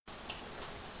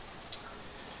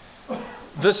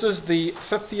This is the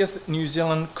 50th New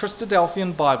Zealand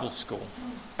Christadelphian Bible School.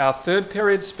 Our third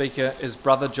period speaker is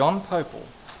Brother John Popel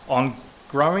on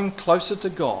Growing Closer to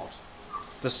God.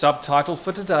 The subtitle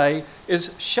for today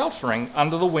is Sheltering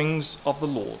Under the Wings of the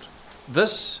Lord.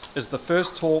 This is the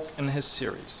first talk in his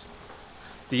series.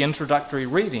 The introductory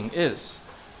reading is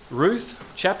Ruth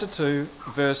chapter 2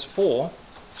 verse 4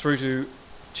 through to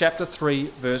chapter 3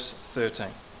 verse 13.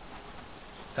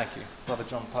 Thank you. Brother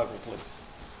John Popel, please.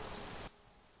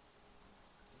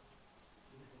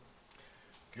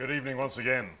 Good evening once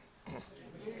again.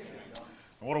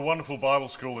 What a wonderful Bible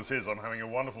school this is. I'm having a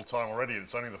wonderful time already.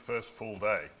 It's only the first full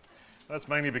day. That's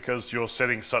mainly because you're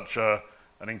setting such an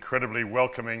incredibly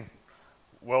welcoming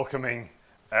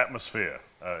atmosphere.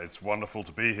 It's wonderful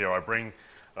to be here. I bring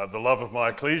the love of my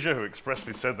ecclesia, who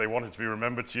expressly said they wanted to be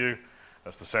remembered to you.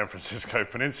 That's the San Francisco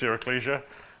Peninsula Ecclesia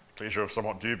of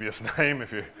somewhat dubious name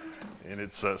if you're in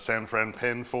its San Fran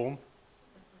pen form.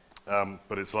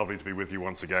 But it's lovely to be with you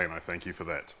once again. I thank you for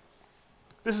that.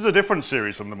 This is a different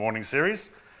series from the morning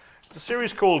series. It's a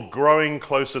series called Growing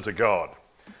Closer to God.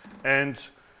 And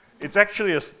it's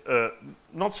actually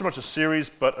not so much a series,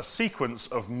 but a sequence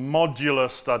of modular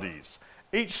studies.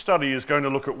 Each study is going to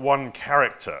look at one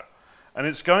character, and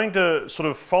it's going to sort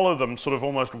of follow them sort of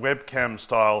almost webcam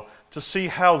style to see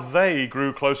how they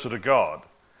grew closer to God,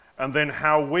 and then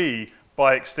how we,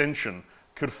 by extension,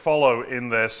 could follow in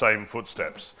their same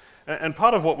footsteps. And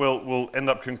part of what we'll end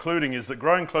up concluding is that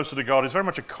growing closer to God is very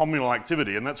much a communal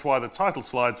activity, and that's why the title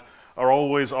slides are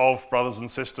always of brothers and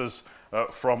sisters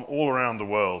from all around the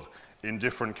world in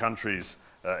different countries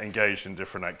engaged in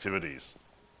different activities.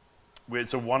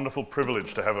 It's a wonderful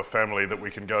privilege to have a family that we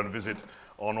can go and visit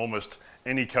on almost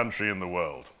any country in the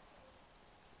world.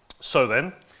 So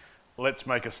then, let's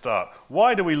make a start.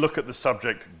 Why do we look at the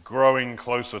subject, growing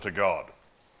closer to God?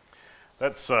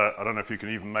 That's, I don't know if you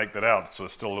can even make that out.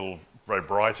 It's still a little very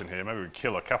bright in here. Maybe we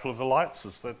kill a couple of the lights.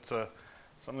 Is that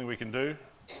something we can do?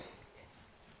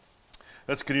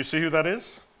 Can you see who that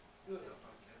is?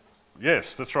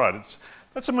 Yes, that's right.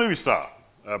 That's a movie star.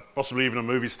 Possibly even a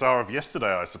movie star of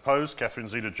yesterday, I suppose, Catherine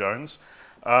Zeta-Jones.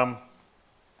 I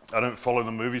don't follow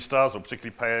the movie stars or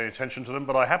particularly pay any attention to them,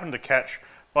 but I happened to catch,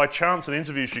 by chance, an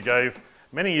interview she gave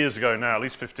many years ago now, at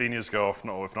least 15 years ago,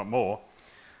 if not more.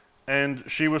 And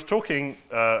she was talking,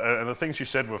 and the things she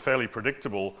said were fairly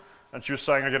predictable, and she was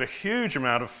saying, I get a huge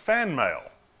amount of fan mail.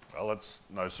 Well, that's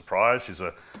no surprise. She's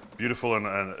a beautiful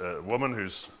and woman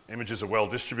whose images are well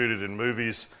distributed in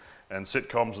movies and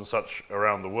sitcoms and such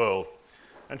around the world.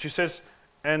 And she says,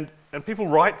 and people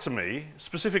write to me,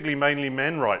 specifically mainly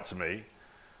men write to me,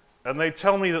 and they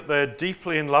tell me that they're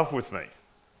deeply in love with me.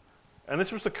 And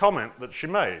this was the comment that she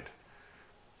made.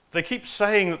 They keep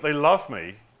saying that they love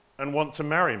me and want to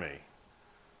marry me.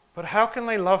 But how can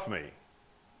they love me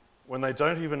when they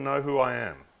don't even know who I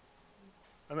am?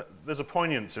 And there's a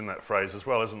poignance in that phrase as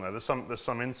well, isn't there? There's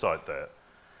some insight there.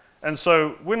 And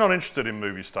so we're not interested in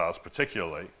movie stars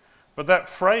particularly, but that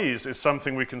phrase is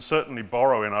something we can certainly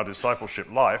borrow in our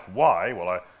discipleship life. Why? Well,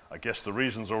 I guess the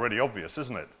reason's already obvious,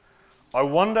 isn't it? I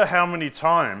wonder how many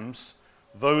times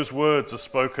those words are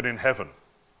spoken in heaven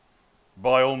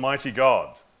by Almighty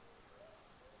God.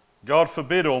 God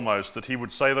forbid almost that he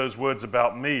would say those words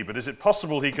about me, but is it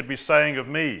possible he could be saying of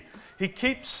me, he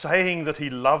keeps saying that he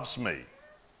loves me.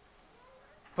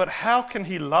 But how can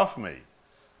he love me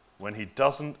when he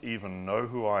doesn't even know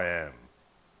who I am?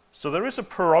 So there is a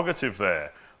prerogative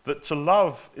there that to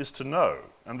love is to know,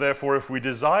 and therefore if we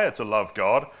desire to love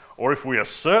God, or if we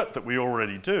assert that we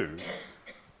already do,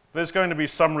 there's going to be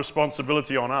some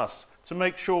responsibility on us to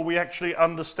make sure we actually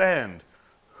understand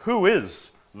who is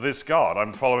this God.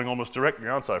 I'm following almost directly,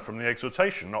 aren't I, from the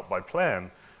exhortation, not by plan,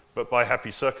 but by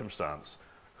happy circumstance.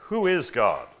 Who is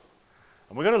God?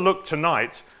 And we're going to look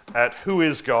tonight at who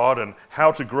is God and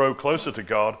how to grow closer to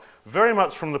God, very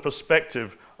much from the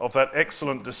perspective of that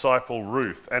excellent disciple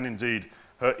Ruth, and indeed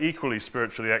her equally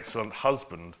spiritually excellent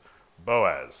husband,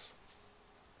 Boaz.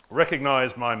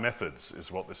 Recognize my methods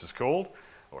is what this is called,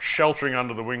 or sheltering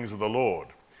under the wings of the Lord.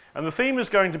 And the theme is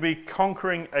going to be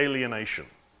conquering alienation.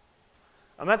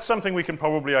 And that's something we can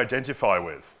probably identify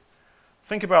with.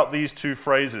 Think about these two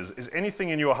phrases. Is anything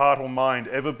in your heart or mind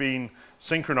ever been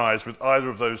synchronized with either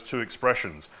of those two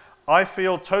expressions? I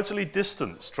feel totally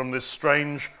distanced from this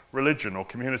strange religion or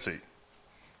community.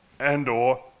 And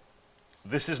or,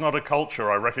 this is not a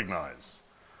culture I recognize.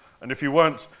 And if you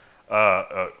weren't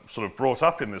sort of brought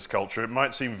up in this culture, it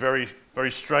might seem very, very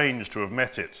strange to have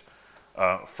met it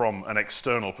from an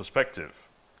external perspective.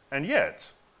 And yet,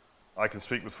 I can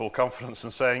speak with full confidence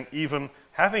in saying, even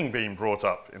having been brought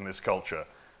up in this culture,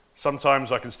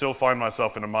 sometimes I can still find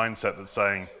myself in a mindset that's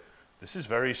saying, This is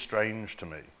very strange to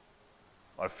me.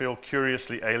 I feel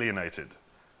curiously alienated,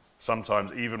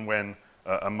 sometimes even when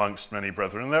amongst many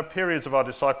brethren. And there are periods of our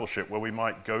discipleship where we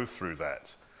might go through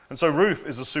that. And so Ruth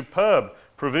is a superb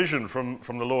provision from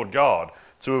the Lord God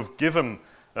to have given,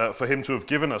 for him to have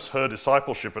given us her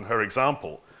discipleship and her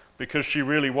example, because she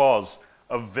really was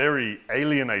a very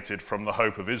alienated from the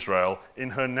hope of Israel in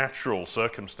her natural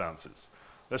circumstances.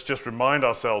 Let's just remind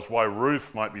ourselves why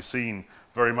Ruth might be seen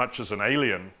very much as an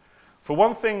alien. For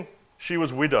one thing, she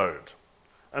was widowed.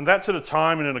 And that's at a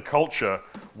time and in a culture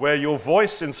where your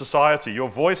voice in society, your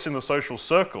voice in the social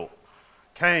circle,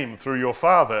 came through your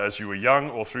father as you were young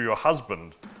or through your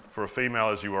husband for a female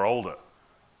as you were older.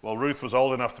 Well, Ruth was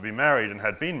old enough to be married and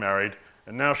had been married,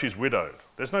 and now she's widowed.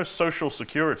 There's no social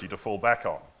security to fall back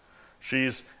on.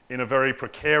 She's in a very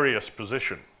precarious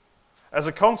position. As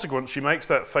a consequence, she makes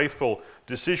that faithful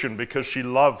decision because she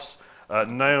loves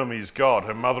Naomi's God,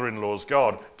 her mother-in-law's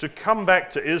God, to come back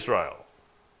to Israel.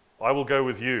 I will go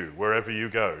with you wherever you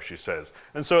go, she says.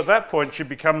 And so at that point, she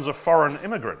becomes a foreign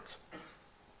immigrant.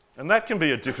 And that can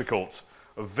be a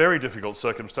very difficult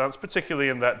circumstance, particularly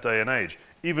in that day and age.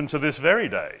 Even to this very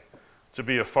day, to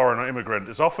be a foreign immigrant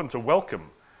is often to welcome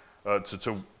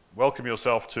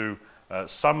yourself to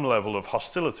some level of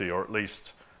hostility, or at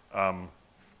least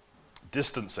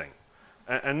distancing.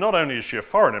 And not only is she a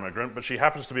foreign immigrant, but she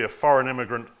happens to be a foreign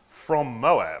immigrant from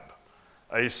Moab,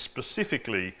 a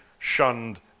specifically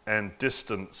shunned and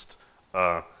distanced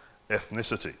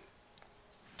ethnicity.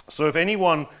 So if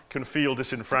anyone can feel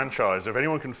disenfranchised, if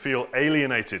anyone can feel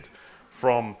alienated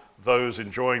from those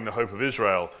enjoying the hope of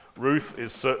Israel, Ruth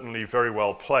is certainly very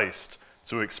well placed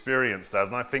to experience that.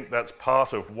 And I think that's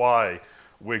part of why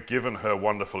we're given her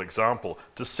wonderful example,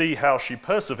 to see how she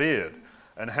persevered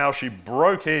and how she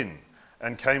broke in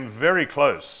and came very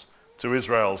close to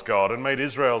Israel's God and made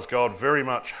Israel's God very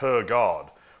much her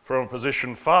God from a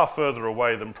position far further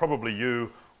away than probably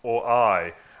you or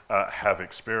I have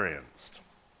experienced.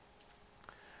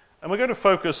 And we're going to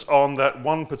focus on that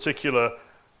one particular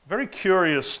very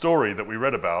curious story that we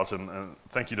read about, and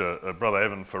thank you to Brother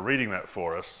Evan for reading that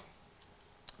for us,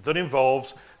 that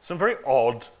involves some very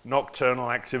odd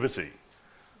nocturnal activity.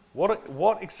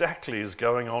 What exactly is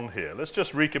going on here? Let's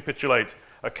just recapitulate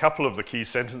a couple of the key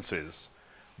sentences.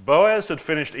 Boaz had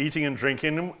finished eating and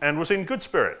drinking and was in good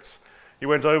spirits. He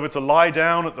went over to lie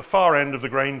down at the far end of the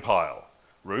grain pile.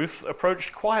 Ruth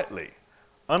approached quietly,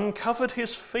 uncovered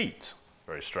his feet,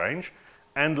 very strange,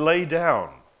 and lay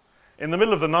down. In the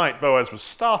middle of the night, Boaz was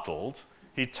startled.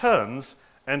 He turns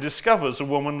and discovers a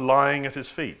woman lying at his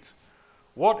feet.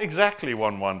 What exactly,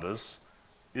 one wonders,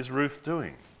 is Ruth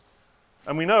doing?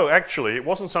 And we know, actually, it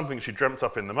wasn't something she dreamt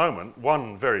up in the moment.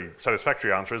 One very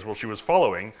satisfactory answer is, well, she was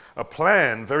following a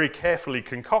plan very carefully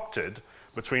concocted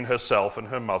between herself and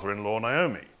her mother-in-law,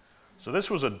 Naomi. So this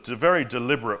was a very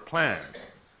deliberate plan.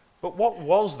 But what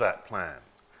was that plan?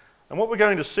 And what we're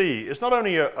going to see is not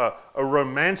only a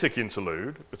romantic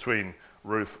interlude between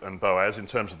Ruth and Boaz in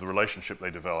terms of the relationship they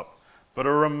develop, but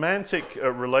a romantic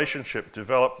relationship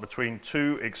developed between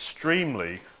two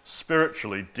extremely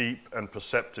spiritually deep and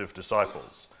perceptive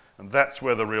disciples. And that's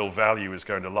where the real value is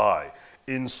going to lie,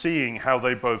 in seeing how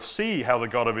they both see how the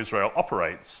God of Israel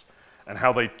operates and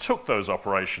how they took those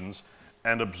operations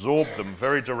and absorbed them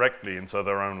very directly into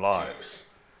their own lives.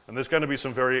 And there's going to be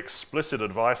some very explicit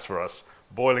advice for us,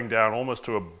 boiling down almost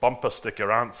to a bumper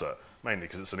sticker answer, mainly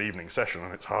because it's an evening session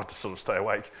and it's hard to sort of stay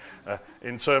awake,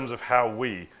 in terms of how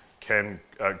we can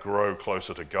grow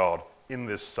closer to God in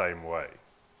this same way.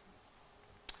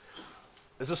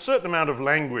 There's a certain amount of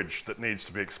language that needs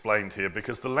to be explained here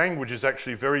because the language is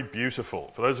actually very beautiful.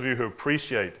 For those of you who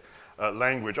appreciate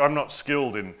language, I'm not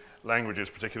skilled in languages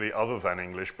particularly other than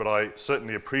English, but I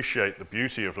certainly appreciate the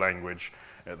beauty of language,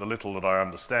 the little that I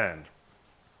understand.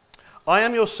 I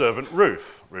am your servant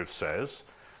Ruth, Ruth says.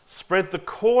 Spread the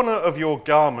corner of your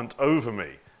garment over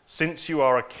me, since you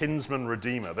are a kinsman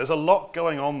redeemer. There's a lot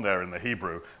going on there in the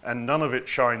Hebrew, and none of it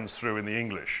shines through in the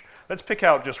English. Let's pick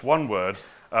out just one word.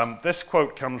 This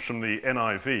quote comes from the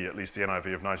NIV, at least the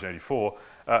NIV of 1984.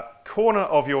 Corner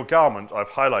of your garment, I've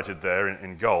highlighted there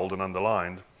in gold and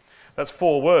underlined. That's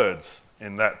 4 words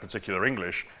in that particular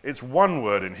English. It's 1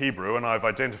 word in Hebrew, and I've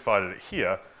identified it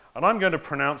here. And I'm going to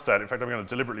pronounce that. In fact, I'm going to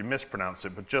deliberately mispronounce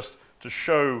it, but just to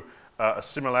show a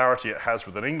similarity it has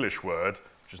with an English word,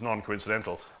 which is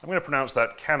non-coincidental, I'm going to pronounce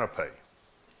that canopy.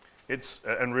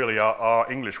 And really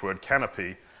our English word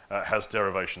canopy has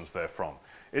derivations therefrom.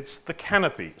 It's the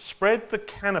canopy. Spread the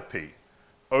canopy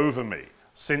over me,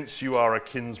 since you are a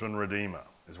kinsman redeemer,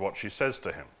 is what she says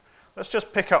to him. Let's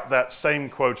just pick up that same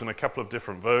quote in a couple of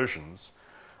different versions.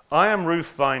 I am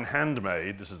Ruth thine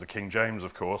handmaid, this is the King James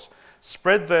of course,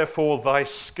 spread therefore thy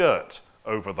skirt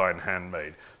over thine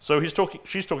handmaid. So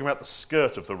she's talking about the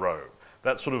skirt of the robe,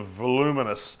 that sort of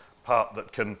voluminous part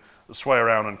that can sway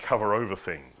around and cover over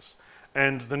things.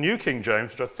 And the New King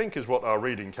James, which I think is what our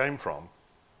reading came from,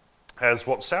 has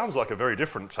what sounds like a very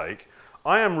different take.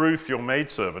 I am Ruth, your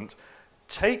maidservant.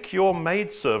 Take your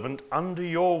maidservant under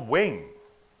your wing,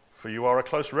 for you are a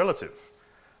close relative.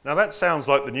 Now that sounds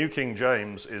like the New King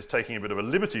James is taking a bit of a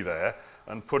liberty there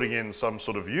and putting in some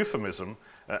sort of euphemism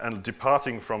and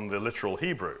departing from the literal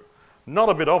Hebrew. Not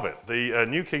a bit of it. The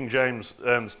New King James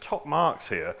earns top marks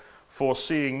here for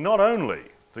seeing not only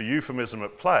the euphemism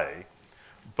at play,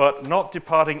 but not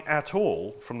departing at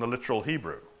all from the literal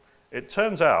Hebrew. It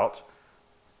turns out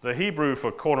the Hebrew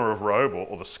for corner of robe,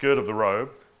 or the skirt of the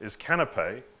robe, is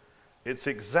canopé. It's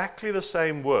exactly the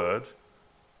same word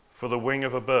for the wing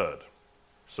of a bird.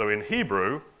 So in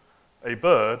Hebrew, a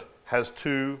bird has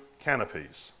two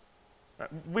canopies.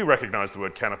 We recognize the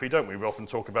word canopy, don't we? We often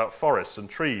talk about forests and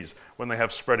trees. When they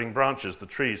have spreading branches, the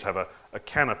trees have a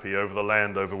canopy over the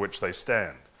land over which they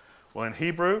stand. Well, in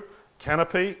Hebrew,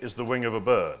 canopy is the wing of a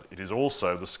bird. It is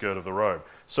also the skirt of the robe.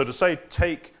 So to say,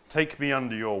 take me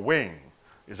under your wing,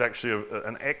 is actually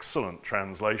an excellent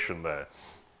translation there.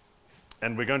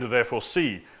 And we're going to therefore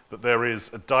see that there is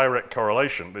a direct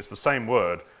correlation. It's the same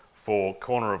word for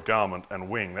corner of garment and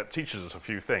wing. That teaches us a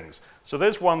few things. So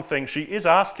there's one thing. She is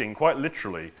asking, quite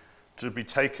literally, to be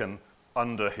taken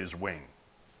under his wing.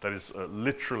 That is a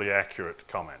literally accurate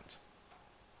comment.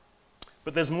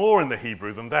 But there's more in the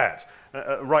Hebrew than that.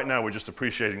 Right now we're just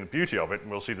appreciating the beauty of it, and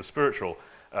we'll see the spiritual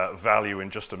value in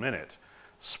just a minute.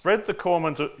 Spread the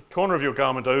corner of your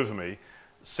garment over me,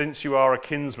 since you are a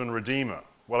kinsman redeemer.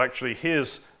 Well, actually,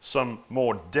 here's some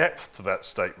more depth to that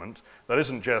statement. That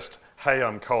isn't just, hey,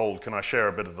 I'm cold, can I share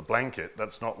a bit of the blanket?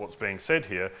 That's not what's being said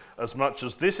here, as much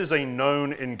as this is a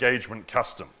known engagement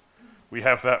custom. We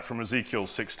have that from Ezekiel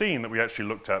 16 that we actually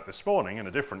looked at this morning in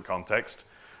a different context.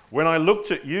 When I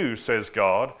looked at you, says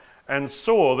God, and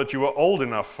saw that you were old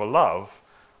enough for love,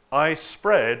 I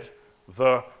spread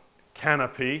the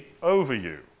canopy over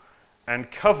you and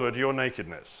covered your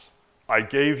nakedness. I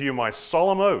gave you my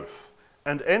solemn oath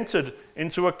and entered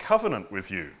into a covenant with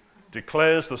you,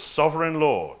 declares the sovereign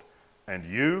Lord, and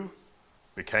you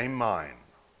became mine.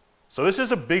 So this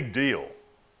is a big deal.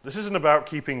 This isn't about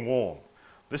keeping warm.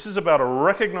 This is about a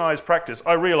recognized practice.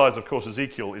 I realize, of course,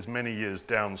 Ezekiel is many years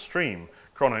downstream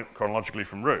chronologically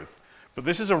from Ruth, but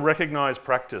this is a recognized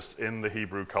practice in the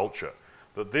Hebrew culture,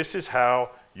 that this is how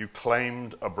you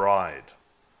claimed a bride.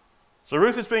 So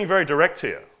Ruth is being very direct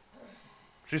here.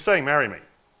 She's saying, marry me,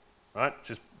 right?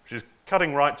 She's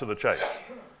cutting right to the chase.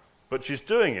 But she's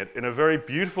doing it in a very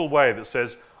beautiful way that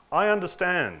says, I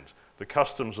understand the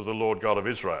customs of the Lord God of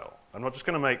Israel. I'm not just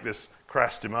going to make this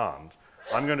crass demand.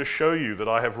 I'm going to show you that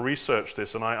I have researched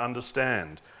this and I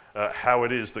understand how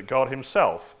it is that God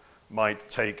himself might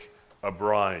take a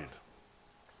bride.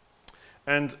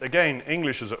 And again,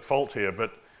 English is at fault here,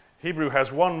 but Hebrew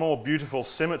has one more beautiful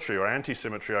symmetry, or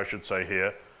anti-symmetry I should say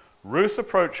here. Ruth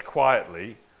approached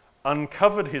quietly,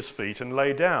 uncovered his feet and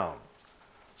lay down.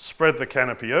 Spread the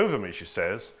canopy over me, she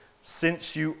says,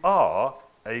 since you are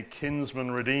a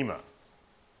kinsman redeemer.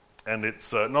 And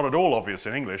it's not at all obvious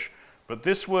in English, but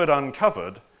this word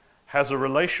uncovered has a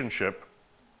relationship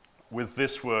with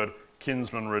this word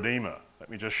kinsman redeemer. Let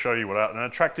me just show you what an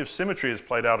attractive symmetry is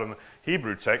played out in the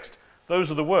Hebrew text.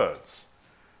 Those are the words.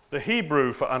 The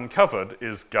Hebrew for uncovered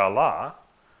is galah,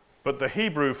 but the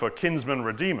Hebrew for kinsman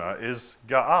redeemer is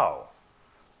ga'al.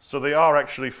 So they are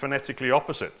actually phonetically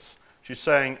opposites. She's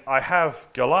saying, I have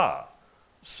galah,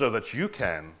 so that you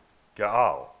can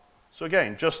ga'al. So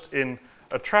again, just in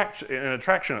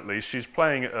attraction at least, she's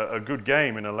playing a good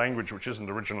game in a language which isn't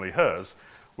originally hers.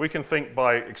 We can think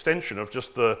by extension of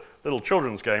just the little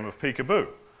children's game of peekaboo.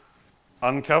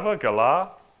 Uncover,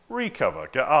 galah, recover,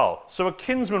 ga'al. So a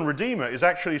kinsman redeemer is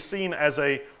actually seen as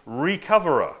a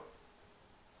recoverer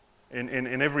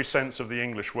in every sense of the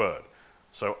English word.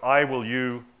 So I will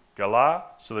you, galah,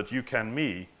 so that you can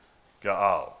me,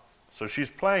 ga'al. So she's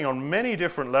playing on many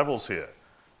different levels here,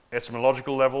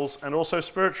 etymological levels and also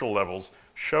spiritual levels,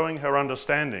 showing her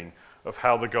understanding of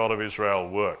how the God of Israel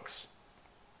works.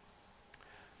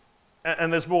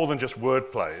 And there's more than just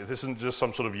wordplay. This isn't just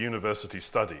some sort of university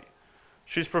study.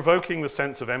 She's provoking the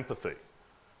sense of empathy.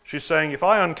 She's saying, if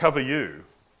I uncover you,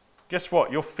 guess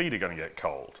what? Your feet are going to get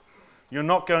cold. You're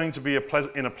not going to be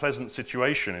in a pleasant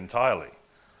situation entirely.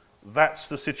 That's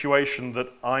the situation that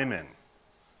I'm in.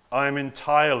 I am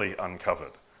entirely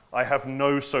uncovered. I have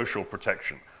no social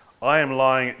protection. I am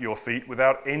lying at your feet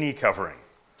without any covering.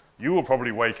 You will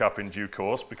probably wake up in due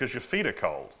course because your feet are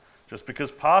cold, just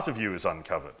because part of you is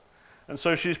uncovered. And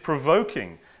so she's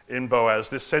provoking in Boaz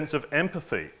this sense of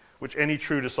empathy, which any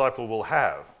true disciple will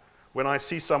have. When I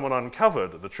see someone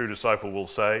uncovered, the true disciple will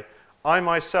say, I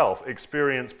myself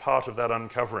experience part of that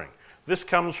uncovering. This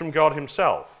comes from God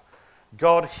himself.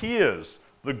 God hears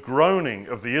the groaning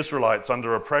of the Israelites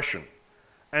under oppression,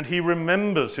 and he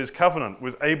remembers his covenant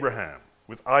with Abraham,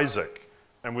 with Isaac,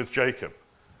 and with Jacob.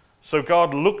 So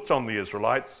God looked on the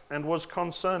Israelites and was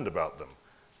concerned about them.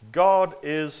 God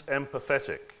is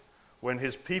empathetic. When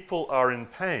his people are in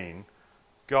pain,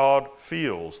 God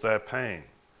feels their pain.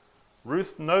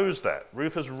 Ruth knows that.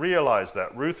 Ruth has realized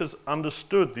that. Ruth has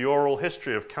understood the oral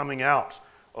history of coming out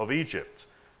of Egypt,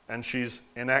 and she's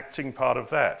enacting part of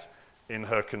that in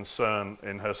her concern,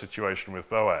 in her situation with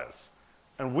Boaz.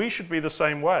 And we should be the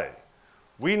same way.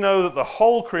 We know that the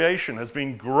whole creation has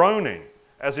been groaning,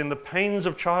 as in the pains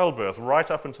of childbirth, right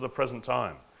up into the present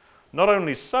time. Not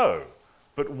only so,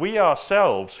 but we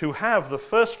ourselves, who have the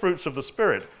first fruits of the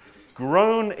Spirit,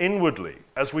 groan inwardly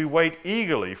as we wait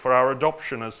eagerly for our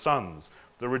adoption as sons,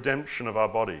 the redemption of our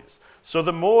bodies. So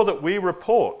the more that we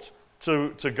report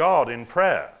to God in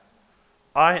prayer,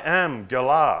 I am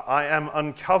Galah, I am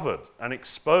uncovered and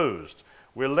exposed.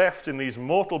 We're left in these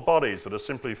mortal bodies that are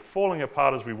simply falling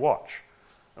apart as we watch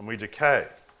and we decay.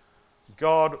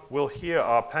 God will hear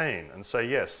our pain and say,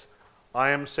 yes, I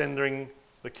am sending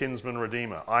the kinsman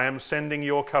redeemer. I am sending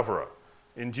your coverer.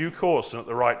 In due course and at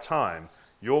the right time,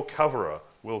 your coverer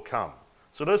will come.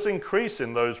 So let us increase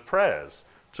in those prayers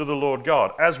to the Lord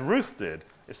God, as Ruth did,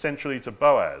 essentially to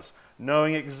Boaz,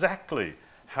 knowing exactly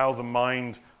how the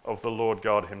mind of the Lord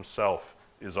God himself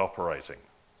is operating.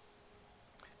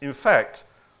 In fact,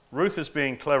 Ruth is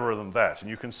being cleverer than that, and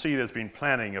you can see there's been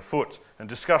planning afoot and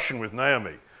discussion with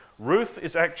Naomi. Ruth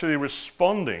is actually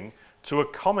responding to a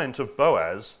comment of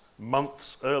Boaz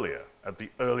months earlier, at the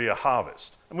earlier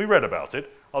harvest. And we read about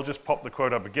it. I'll just pop the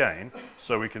quote up again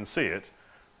so we can see it.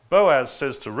 Boaz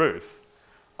says to Ruth,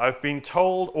 I've been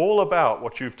told all about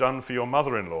what you've done for your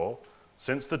mother-in-law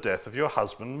since the death of your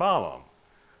husband Mahlon.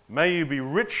 May you be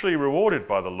richly rewarded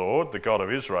by the Lord, the God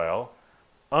of Israel,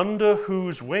 under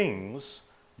whose wings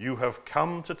you have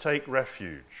come to take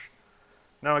refuge.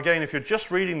 Now again, if you're just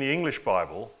reading the English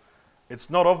Bible, it's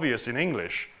not obvious in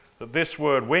English that this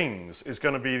word wings is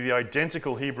going to be the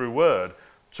identical Hebrew word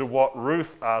to what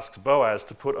Ruth asks Boaz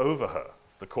to put over her,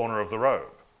 the corner of the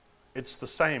robe. It's the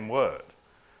same word.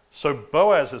 So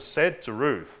Boaz has said to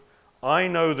Ruth, I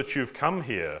know that you've come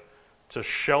here to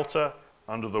shelter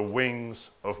under the wings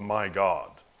of my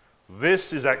God.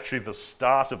 This is actually the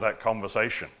start of that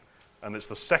conversation, and it's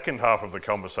the second half of the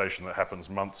conversation that happens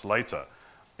months later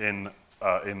in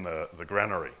the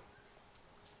granary.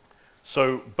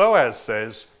 So Boaz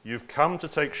says, you've come to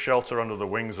take shelter under the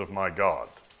wings of my God.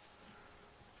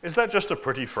 Is that just a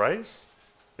pretty phrase?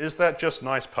 Is that just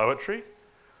nice poetry?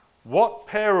 What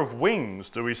pair of wings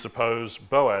do we suppose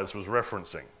Boaz was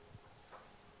referencing?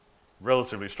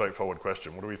 Relatively straightforward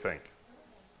question. What do we think?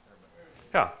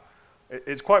 Yeah,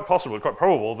 it's quite possible, quite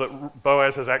probable that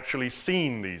Boaz has actually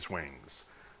seen these wings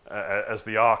as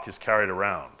the ark is carried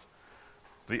around.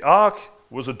 The ark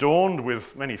was adorned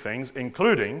with many things,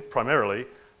 including, primarily,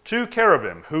 2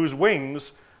 cherubim whose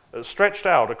wings stretched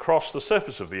out across the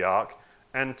surface of the ark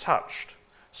and touched.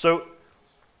 So,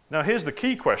 now here's the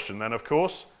key question then, of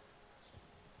course.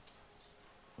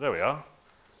 There we are.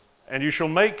 And you shall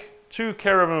make 2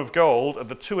 cherubim of gold at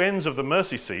the 2 ends of the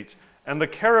mercy seat, and the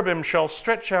cherubim shall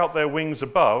stretch out their wings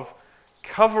above,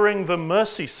 covering the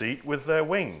mercy seat with their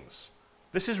wings.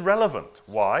 This is relevant.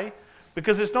 Why?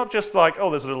 Because it's not just like, oh,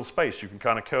 there's a little space you can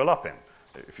kind of curl up in,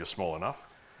 if you're small enough.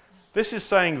 This is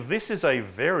saying this is a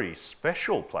very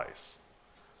special place.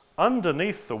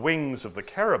 Underneath the wings of the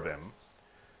cherubim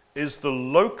is the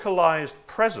localized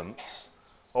presence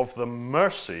of the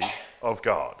mercy of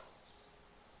God.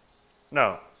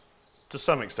 Now, to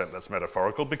some extent that's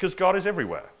metaphorical because God is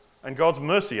everywhere and God's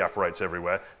mercy operates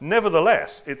everywhere.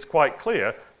 Nevertheless, it's quite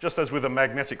clear, just as with a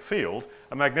magnetic field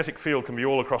can be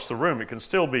all across the room. It can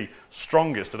still be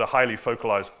strongest at a highly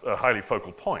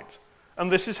focal point.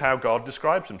 And this is how God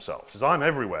describes himself. He says, I'm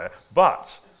everywhere,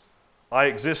 but I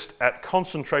exist at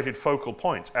concentrated focal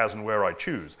points as and where I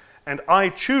choose. And I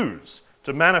choose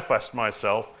to manifest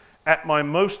myself at my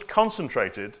most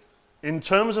concentrated, in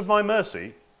terms of my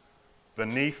mercy,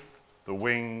 beneath the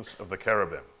wings of the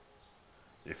cherubim.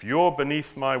 If you're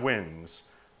beneath my wings,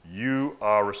 you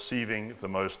are receiving the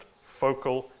most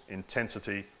focal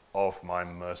intensity of my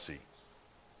mercy.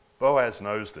 Boaz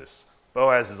knows this.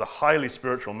 Boaz is a highly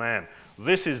spiritual man.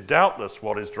 This is doubtless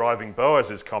what is driving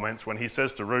Boaz's comments when he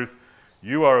says to Ruth,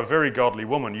 you are a very godly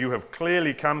woman. You have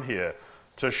clearly come here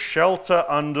to shelter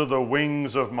under the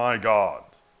wings of my God,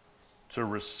 to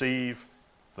receive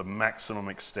the maximum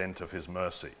extent of his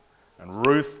mercy. And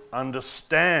Ruth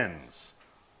understands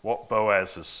what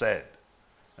Boaz has said.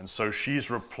 And so she's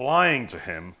replying to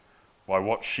him by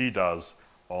what she does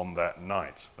on that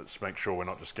night. Let's make sure we're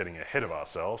not just getting ahead of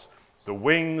ourselves. The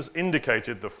wings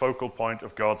indicated the focal point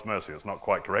of God's mercy. That's not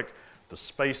quite correct. The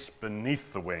space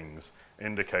beneath the wings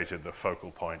indicated the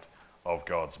focal point of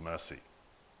God's mercy.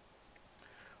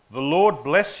 The Lord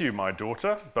bless you, my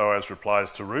daughter, Boaz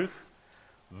replies to Ruth.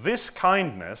 This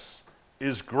kindness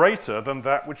is greater than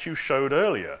that which you showed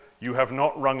earlier. You have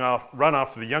not run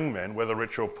after the young men, whether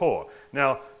rich or poor.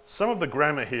 Now, some of the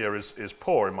grammar here is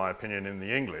poor, in my opinion, in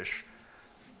the English.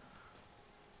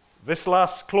 This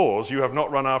last clause, you have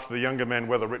not run after the younger men,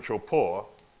 whether rich or poor,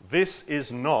 this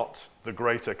is not the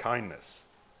greater kindness.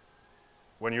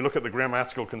 When you look at the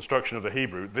grammatical construction of the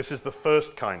Hebrew, this is the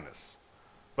first kindness.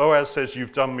 Boaz says,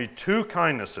 you've done me two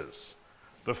kindnesses.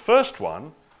 The first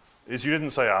one is you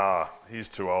didn't say, he's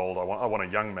too old, I want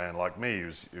a young man like me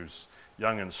who's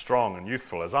young and strong and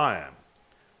youthful as I am.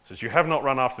 He says, you have not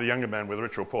run after the younger man, whether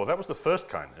rich or poor. That was the first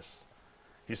kindness.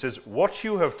 He says, what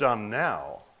you have done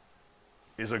now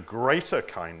is a greater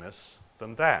kindness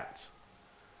than that.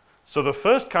 So the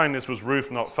first kindness was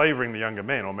Ruth not favoring the younger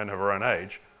men or men of her own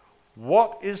age.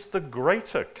 What is the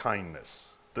greater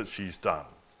kindness that she's done?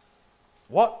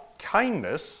 What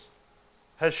kindness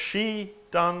has she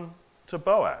done to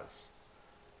Boaz?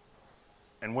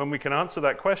 And when we can answer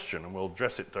that question, and we'll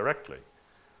address it directly,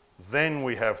 then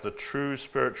we have the true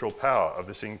spiritual power of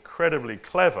this incredibly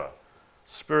clever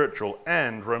spiritual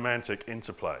and romantic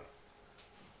interplay.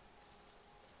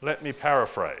 Let me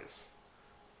paraphrase.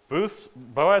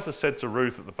 Boaz has said to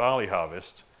Ruth at the barley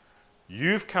harvest,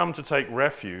 you've come to take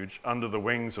refuge under the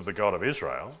wings of the God of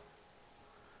Israel.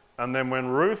 And then when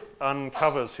Ruth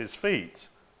uncovers his feet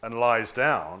and lies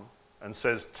down and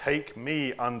says, take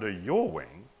me under your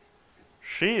wing,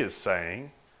 she is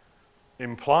saying,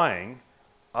 implying,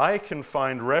 I can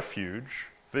find refuge,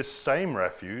 this same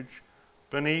refuge,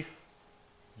 beneath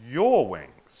your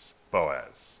wings,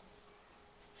 Boaz.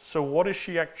 So what is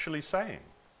she actually saying?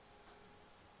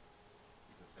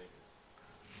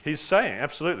 He's saying,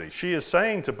 absolutely. She is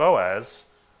saying to Boaz,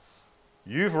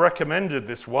 you've recommended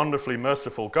this wonderfully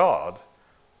merciful God.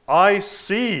 I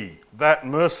see that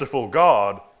merciful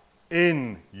God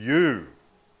in you.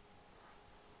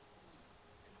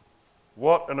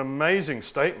 What an amazing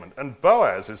statement. And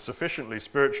Boaz is sufficiently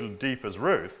spiritually deep as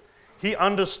Ruth. He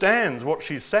understands what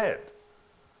she said.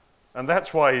 And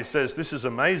that's why he says, this is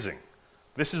amazing.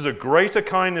 This is a greater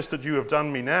kindness that you have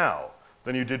done me now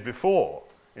than you did before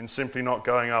in simply not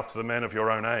going after the men of your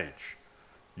own age.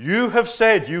 You have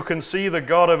said you can see the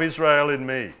God of Israel in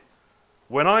me.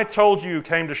 When I told you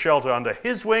came to shelter under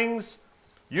his wings,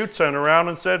 you turned around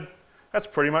and said, that's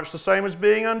pretty much the same as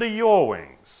being under your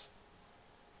wings.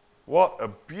 What a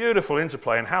beautiful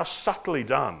interplay, and how subtly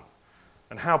done,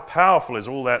 and how powerful is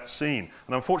all that scene.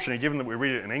 And unfortunately, given that we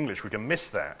read it in English, we can miss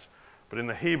that. But in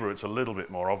the Hebrew, it's a little bit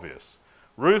more obvious.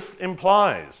 Ruth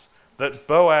implies that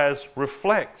Boaz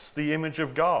reflects the image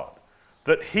of God,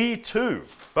 that he too,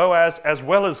 Boaz as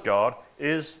well as God,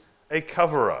 is a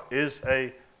coverer, is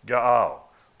a Gaal,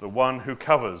 the one who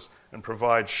covers and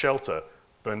provides shelter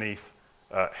beneath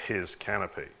his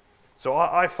canopy. So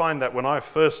I find that when I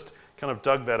first kind of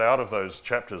dug that out of those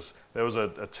chapters, there was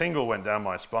a tingle went down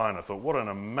my spine. I thought, what an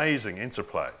amazing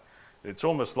interplay. It's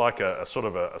almost like a sort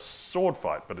of a sword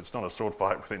fight, but it's not a sword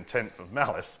fight with intent of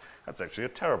malice. That's actually a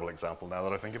terrible example now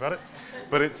that I think about it.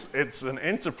 But it's an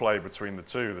interplay between the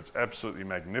two that's absolutely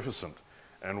magnificent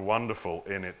and wonderful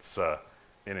in its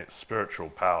spiritual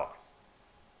power.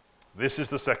 This is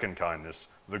the second kindness,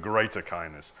 the greater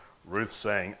kindness. Ruth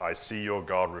saying, I see your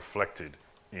God reflected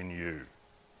in you.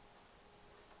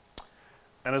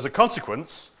 And as a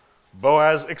consequence,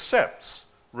 Boaz accepts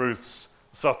Ruth's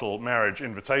subtle marriage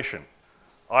invitation.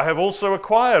 I have also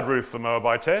acquired Ruth the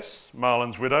Moabitess,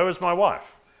 Mahlon's widow, as my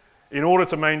wife, in order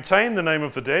to maintain the name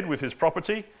of the dead with his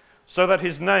property, so that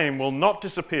his name will not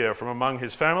disappear from among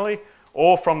his family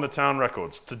or from the town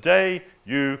records. Today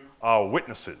you are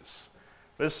witnesses.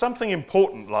 There's something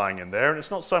important lying in there, and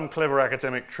it's not some clever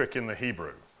academic trick in the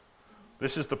Hebrew.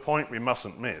 This is the point we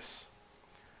mustn't miss.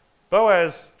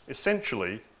 Boaz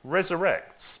essentially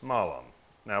resurrects Mahlon.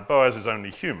 Now, Boaz is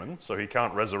only human, so he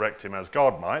can't resurrect him as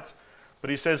God might, but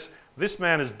he says, this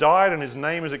man has died and his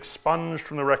name is expunged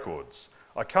from the records.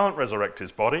 I can't resurrect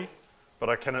his body, but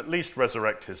I can at least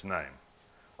resurrect his name.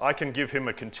 I can give him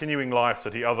a continuing life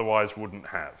that he otherwise wouldn't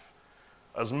have.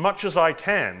 As much as I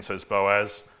can, says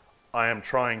Boaz, I am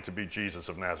trying to be Jesus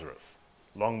of Nazareth,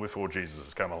 long before Jesus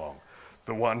has come along,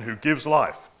 the one who gives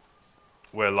life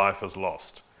where life has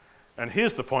lost. And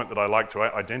here's the point that I like to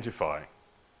identify.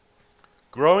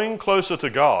 Growing closer to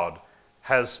God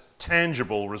has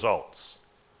tangible results.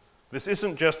 This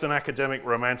isn't just an academic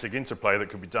romantic interplay that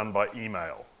could be done by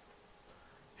email.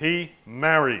 He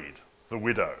married the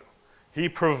widow. He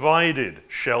provided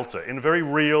shelter in very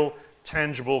real,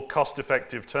 tangible,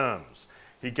 cost-effective terms.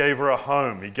 He gave her a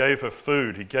home. He gave her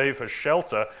food. He gave her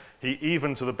shelter. He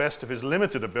even, to the best of his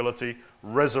limited ability,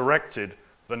 resurrected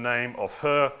the name of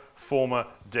her former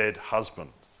dead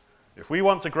husband. If we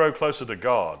want to grow closer to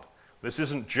God, this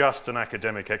isn't just an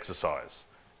academic exercise.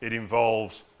 It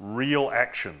involves real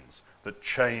actions that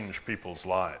change people's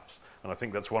lives. And I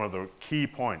think that's one of the key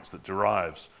points that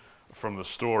derives from the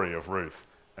story of Ruth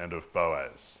and of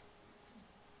Boaz.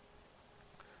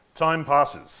 Time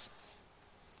passes.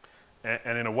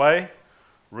 And in a way,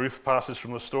 Ruth passes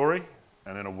from the story,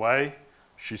 and in a way,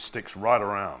 she sticks right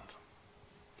around.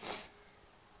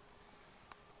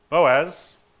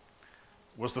 Boaz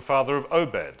was the father of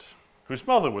Obed, whose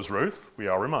mother was Ruth, we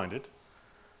are reminded.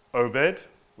 Obed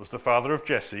was the father of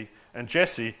Jesse, and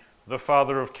Jesse the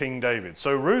father of King David.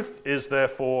 So Ruth is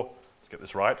therefore, let's get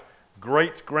this right,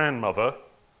 great-grandmother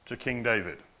to King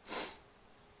David.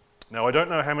 Now, I don't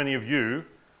know how many of you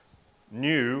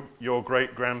knew your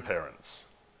great-grandparents,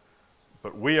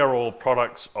 but we are all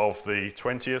products of the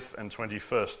 20th and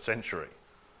 21st century.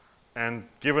 And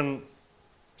given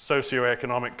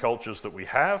socioeconomic cultures that we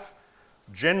have,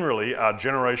 generally our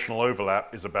generational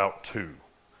overlap is about 2.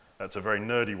 That's a very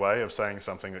nerdy way of saying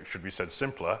something that should be said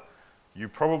simpler. You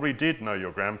probably did know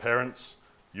your grandparents.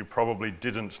 You probably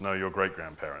didn't know your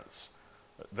great-grandparents.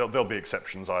 There'll be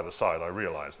exceptions either side, I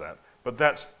realize that. But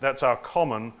that's our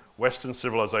common Western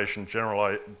civilization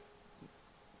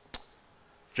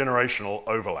generational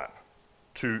overlap,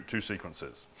 two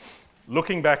sequences.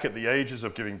 Looking back at the ages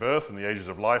of giving birth and the ages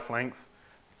of life length,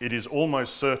 it is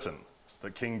almost certain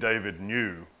that King David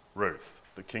knew Ruth,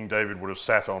 that King David would have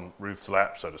sat on Ruth's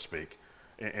lap, so to speak,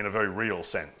 in a very real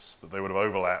sense, that they would have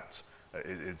overlapped.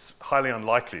 It's highly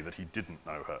unlikely that he didn't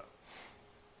know her.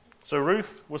 So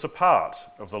Ruth was a part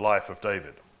of the life of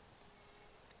David.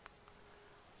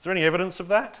 Is there any evidence of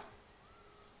that?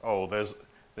 Oh, there's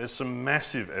some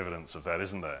massive evidence of that,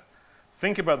 isn't there?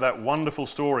 Think about that wonderful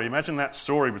story. Imagine that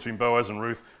story between Boaz and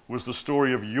Ruth was the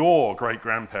story of your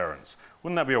great-grandparents.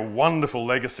 Wouldn't that be a wonderful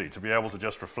legacy to be able to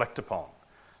just reflect upon?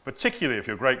 Particularly if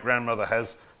your great-grandmother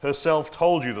has herself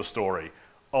told you the story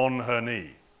on her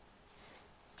knee.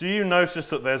 Do you notice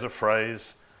that there's a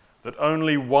phrase that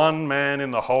only one man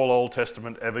in the whole Old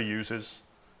Testament ever uses,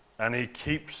 and he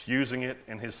keeps using it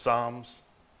in his Psalms?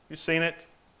 You seen it?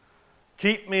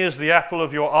 Keep me as the apple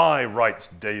of your eye, writes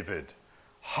David.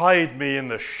 Hide me in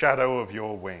the shadow of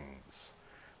your wings.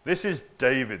 This is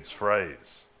David's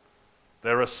phrase.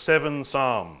 There are 7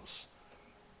 Psalms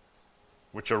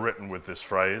which are written with this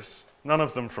phrase, none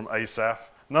of them from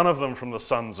Asaph, none of them from the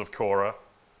sons of Korah.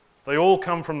 They all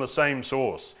come from the same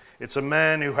source. It's a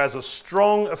man who has a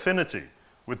strong affinity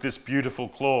with this beautiful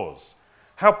clause.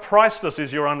 How priceless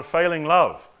is your unfailing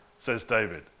love, says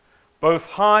David. Both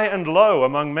high and low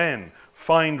among men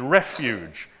find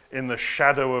refuge in the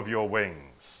shadow of your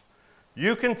wings.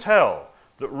 You can tell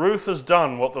that Ruth has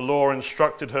done what the law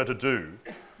instructed her to do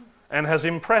and has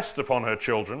impressed upon her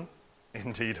children,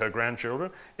 indeed her grandchildren,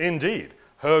 indeed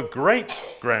her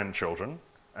great-grandchildren,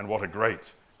 and what a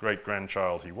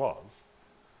great-great-grandchild he was,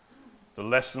 the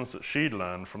lessons that she'd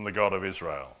learned from the God of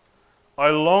Israel. I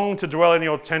long to dwell in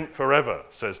your tent forever,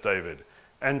 says David,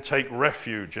 and take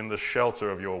refuge in the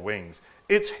shelter of your wings.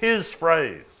 It's his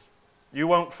phrase. You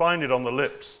won't find it on the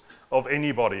lips of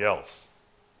anybody else.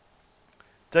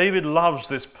 David loves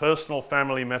this personal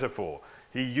family metaphor.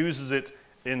 He uses it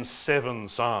in 7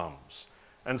 Psalms.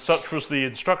 And such was the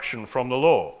instruction from the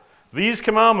law. These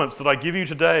commandments that I give you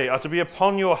today are to be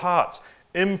upon your hearts.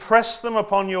 Impress them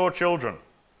upon your children.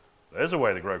 There's a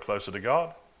way to grow closer to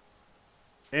God.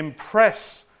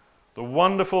 Impress the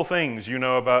wonderful things you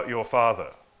know about your Father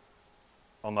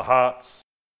on the hearts.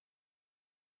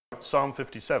 Psalm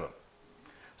 57.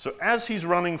 So as he's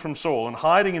running from Saul and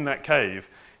hiding in that cave,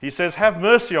 he says, have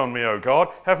mercy on me, O God,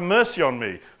 have mercy on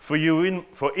me, for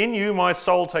in you my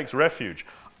soul takes refuge.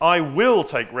 I will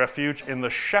take refuge in the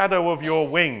shadow of your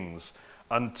wings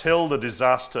until the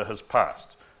disaster has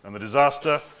passed. And the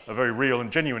disaster, a very real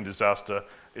and genuine disaster,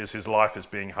 is his life is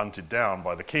being hunted down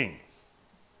by the king.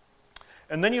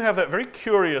 And then you have that very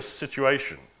curious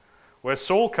situation where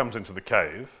Saul comes into the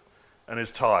cave and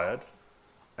is tired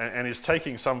and is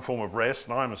taking some form of rest,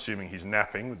 and I'm assuming he's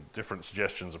napping, different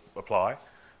suggestions apply,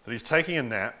 that he's taking a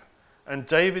nap, And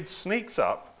David sneaks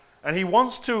up, and he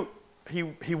wants to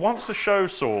show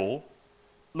Saul,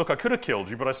 look, I could have killed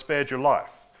you, but I spared your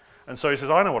life. And so he says,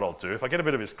 I know what I'll do. If I get a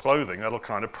bit of his clothing, that'll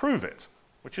kind of prove it,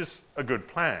 which is a good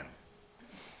plan.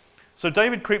 So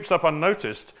David creeps up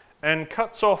unnoticed and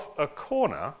cuts off a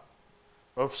corner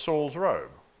of Saul's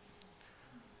robe.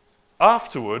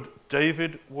 Afterward,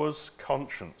 David was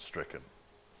conscience-stricken.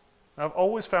 Now, I've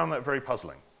always found that very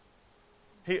puzzling.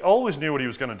 He always knew what he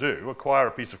was going to do, acquire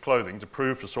a piece of clothing to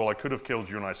prove to Saul, I could have killed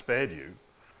you and I spared you.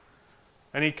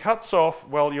 And he cuts off,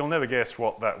 well, you'll never guess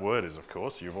what that word is, of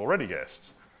course. You've already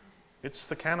guessed. It's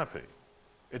the canopy.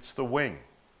 It's the wing.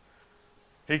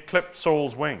 He clipped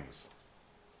Saul's wings.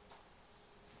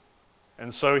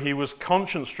 And so he was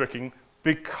conscience-stricken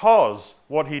because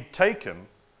what he'd taken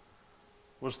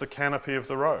was the canopy of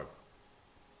the robe.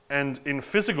 And in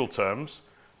physical terms,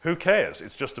 who cares?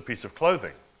 It's just a piece of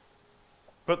clothing.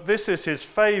 But this is his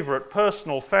favorite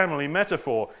personal family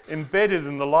metaphor embedded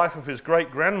in the life of his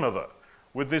great-grandmother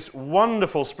with this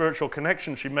wonderful spiritual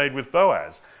connection she made with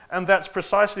Boaz. And that's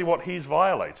precisely what he's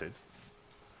violated.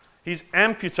 He's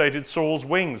amputated Saul's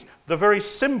wings, the very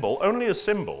symbol, only a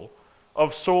symbol,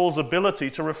 of Saul's ability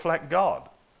to reflect God.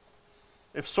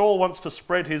 If Saul wants to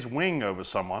spread his wing over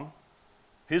someone,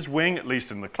 his wing, at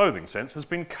least in the clothing sense, has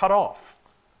been cut off.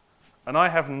 And I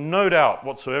have no doubt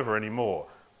whatsoever anymore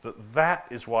that that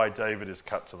is why David is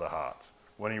cut to the heart,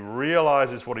 when he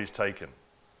realizes what he's taken,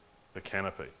 the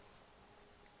canopy.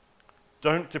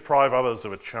 Don't deprive others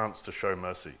of a chance to show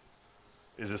mercy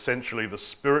is essentially the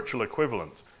spiritual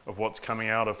equivalent of what's coming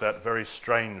out of that very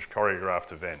strange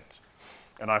choreographed event.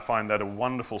 And I find that a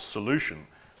wonderful solution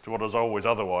to what has always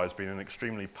otherwise been an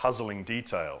extremely puzzling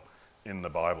detail in the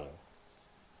Bible.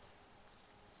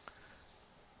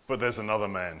 But there's another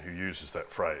man who uses that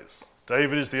phrase.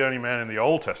 David is the only man in the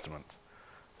Old Testament,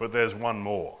 but there's one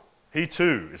more. He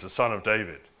too is a son of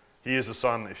David. He is a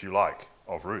son, if you like,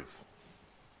 of Ruth.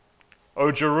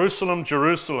 O Jerusalem,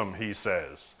 Jerusalem, he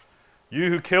says, you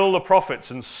who kill the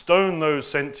prophets and stone those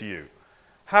sent to you,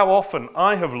 how often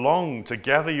I have longed to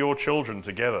gather your children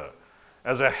together,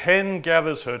 as a hen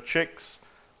gathers her chicks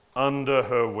under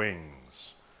her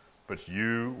wings, but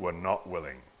you were not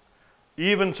willing.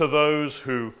 Even to those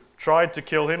who tried to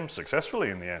kill him successfully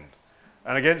in the end,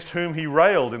 and against whom he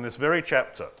railed in this very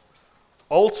chapter.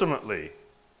 Ultimately,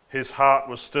 his heart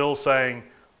was still saying,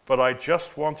 but I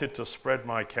just wanted to spread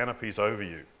my canopies over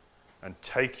you and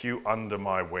take you under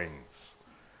my wings.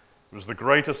 It was the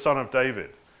greater son of David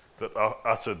that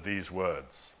uttered these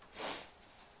words.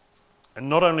 And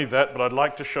not only that, but I'd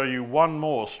like to show you one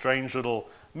more strange little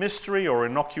mystery or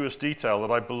innocuous detail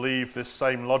that I believe this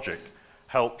same logic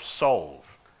helps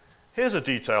solve. Here's a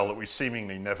detail that we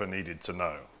seemingly never needed to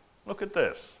know. Look at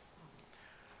this.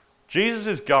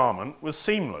 Jesus' garment was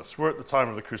seamless. We're at the time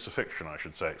of the crucifixion, I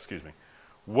should say,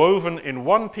 woven in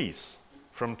one piece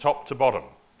from top to bottom.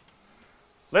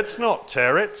 Let's not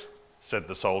tear it, said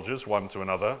the soldiers one to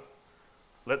another.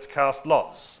 Let's cast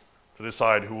lots to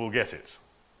decide who will get it.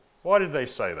 Why did they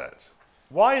say that?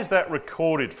 Why is that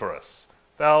recorded for us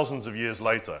thousands of years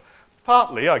later?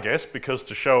 Partly, I guess, because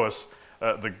to show us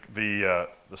the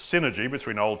synergy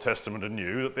between Old Testament and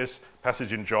New that this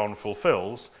passage in John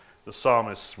fulfills, the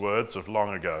psalmist's words of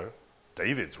long ago,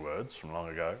 David's words from long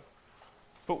ago.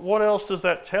 But what else does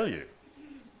that tell you?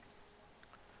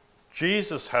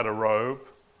 Jesus had a robe,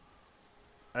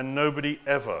 and nobody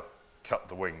ever cut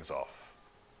the wings off.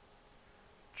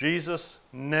 Jesus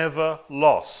never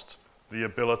lost the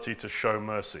ability to show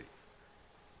mercy,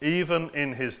 even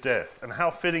in his death. And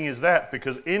how fitting is that?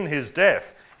 Because in his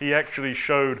death, he actually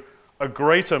showed a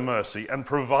greater mercy and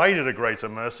provided a greater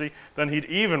mercy than he'd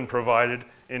even provided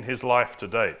in his life to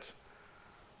date.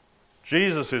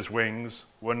 Jesus' wings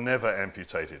were never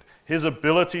amputated. His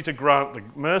ability to grant the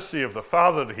mercy of the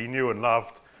Father that he knew and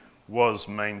loved was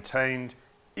maintained,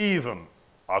 even,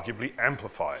 arguably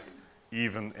amplified,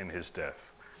 even in his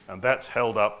death. And that's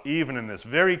held up even in this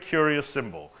very curious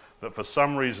symbol that for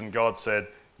some reason God said,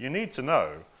 you need to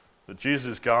know that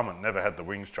Jesus' garment never had the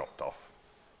wings chopped off.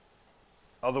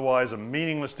 Otherwise, a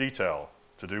meaningless detail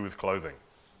to do with clothing,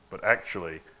 but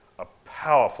actually a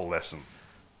powerful lesson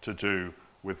to do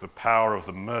with the power of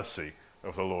the mercy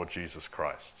of the Lord Jesus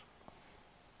Christ.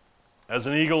 As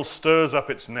an eagle stirs up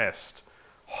its nest,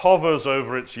 hovers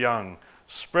over its young,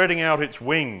 spreading out its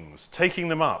wings, taking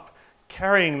them up,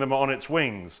 carrying them on its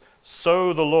wings,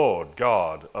 so the Lord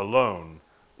God alone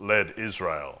led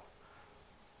Israel.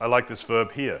 I like this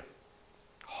verb here,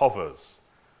 hovers,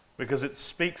 because it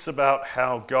speaks about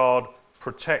how God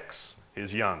protects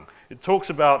his young. It talks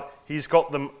about he's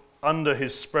got them under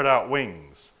his spread out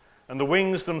wings, and the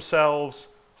wings themselves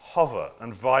hover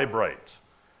and vibrate,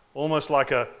 almost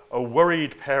like a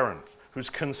worried parent who's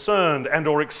concerned and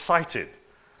or excited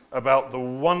about the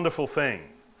wonderful thing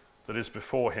that is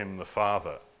before him, the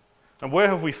Father. And where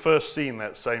have we first seen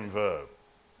that same verb?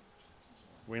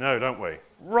 We know, don't we?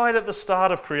 Right at the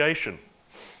start of creation.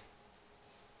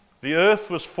 The earth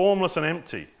was formless and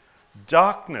empty.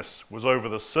 Darkness was over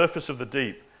the surface of the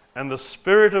deep, and the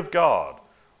Spirit of God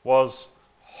was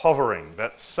hovering,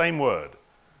 that same word.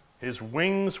 His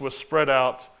wings were spread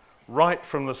out right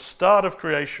from the start of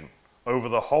creation over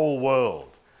the whole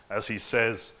world, as he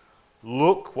says,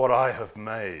 "Look what I have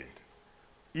made.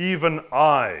 Even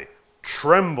I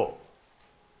tremble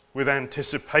with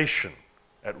anticipation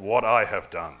at what I have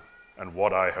done and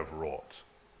what I have wrought."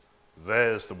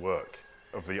 There's the work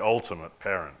of the ultimate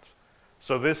parent.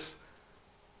 So this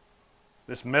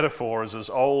metaphor is as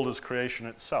old as creation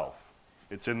itself.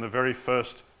 It's in the very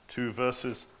first 2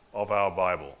 verses of our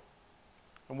Bible.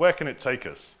 And where can it take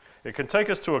us? It can take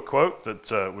us to a quote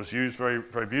that was used very,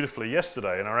 very beautifully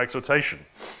yesterday in our exhortation.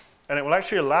 And it will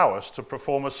actually allow us to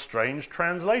perform a strange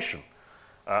translation.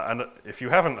 And if you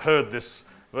haven't heard this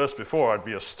verse before, I'd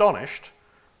be astonished,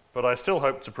 but I still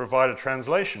hope to provide a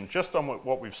translation just on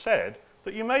what we've said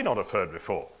that you may not have heard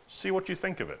before. See what you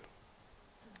think of it.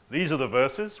 These are the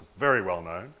verses, very well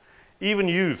known. "Even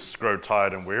youths grow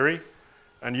tired and weary,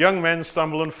 and young men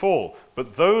stumble and fall.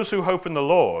 But those who hope in the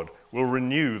Lord will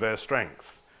renew their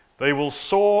strength. They will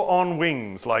soar on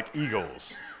wings like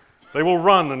eagles. They will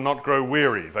run and not grow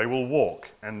weary. They will walk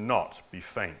and not be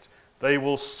faint. They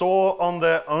will soar on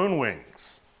their own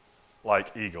wings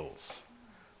like eagles."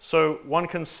 So one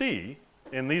can see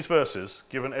in these verses,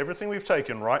 given everything we've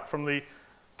taken right from the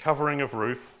covering of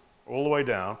Ruth all the way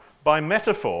down, by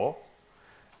metaphor,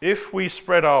 if we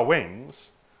spread our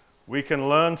wings, we can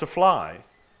learn to fly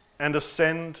and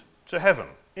ascend to heaven.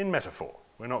 In metaphor,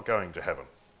 we're not going to heaven.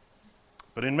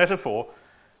 But in metaphor,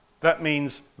 that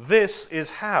means this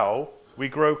is how we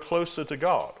grow closer to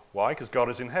God. Why? Because God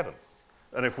is in heaven.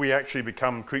 And if we actually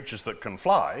become creatures that can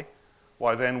fly,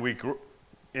 why then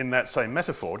in that same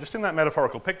metaphor, just in that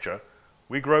metaphorical picture,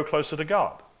 we grow closer to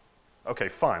God. Okay,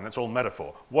 fine, that's all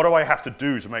metaphor. What do I have to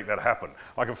do to make that happen?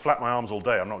 I can flap my arms all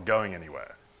day, I'm not going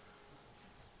anywhere.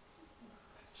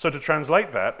 So to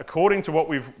translate that, according to what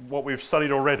we've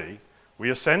studied already, we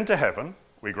ascend to heaven,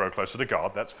 we grow closer to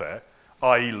God, that's fair,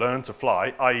 i.e. learn to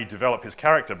fly, i.e. develop his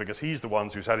character, because he's the one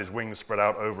who's had his wings spread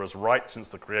out over us right since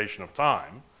the creation of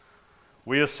time.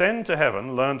 We ascend to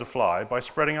heaven, learn to fly, by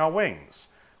spreading our wings.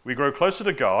 We grow closer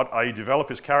to God, i.e. develop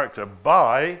his character,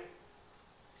 by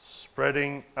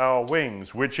spreading our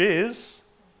wings, which is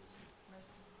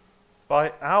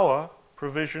by our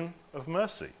provision of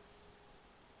mercy.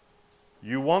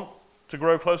 You want to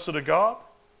grow closer to God?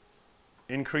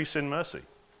 Increase in mercy.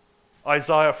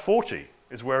 Isaiah 40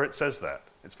 is where it says that.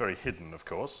 It's very hidden, of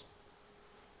course.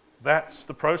 That's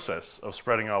the process of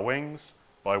spreading our wings,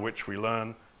 by which we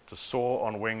learn to soar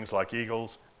on wings like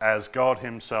eagles, as God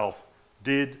himself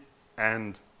did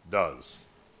and does.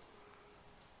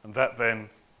 And that then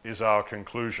is our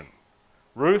conclusion.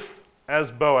 Ruth,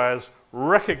 as Boaz,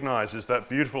 recognizes that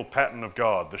beautiful pattern of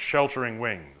God, the sheltering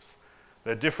wings.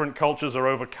 Their different cultures are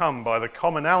overcome by the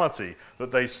commonality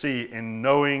that they see in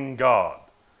knowing God.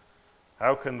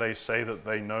 How can they say that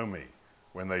they know me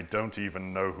when they don't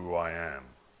even know who I am?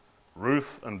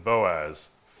 Ruth and Boaz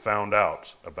found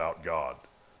out about God,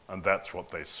 and that's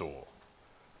what they saw.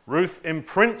 Ruth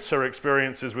imprints her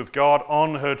experiences with God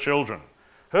on her children.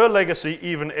 Her legacy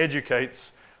even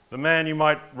educates the man you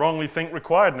might wrongly think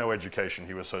required no education.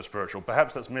 He was so spiritual.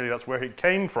 Perhaps that's where he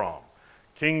came from.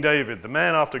 King David, the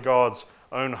man after God's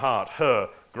own heart, her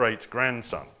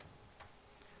great-grandson.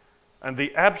 And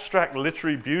the abstract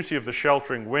literary beauty of the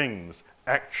sheltering wings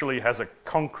actually has a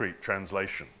concrete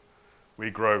translation. We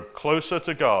grow closer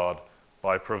to God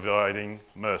by providing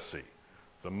mercy.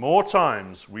 The more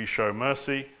times we show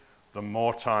mercy, the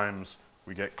more times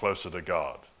we get closer to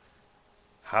God.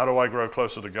 How do I grow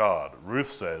closer to God? Ruth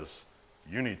says,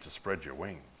 you need to spread your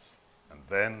wings, and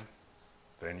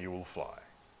then you will fly.